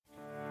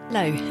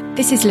Hello,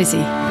 this is Lizzie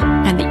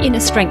and the Inner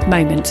Strength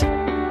Moment.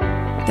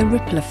 The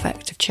ripple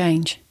effect of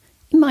change.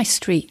 In my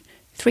street,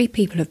 3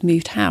 people have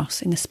moved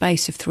house in the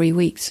space of 3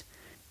 weeks.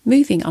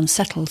 Moving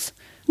unsettles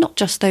not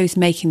just those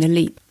making the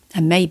leap,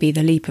 and maybe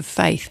the leap of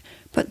faith,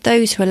 but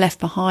those who are left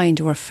behind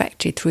or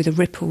affected through the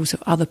ripples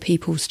of other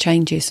people's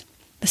changes.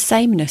 The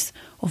sameness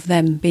of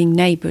them being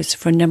neighbours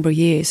for a number of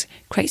years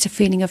creates a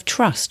feeling of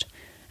trust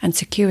and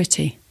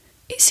security.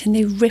 It's in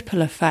the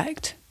ripple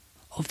effect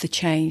of the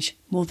change,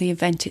 more the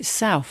event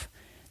itself,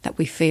 that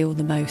we feel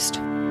the most.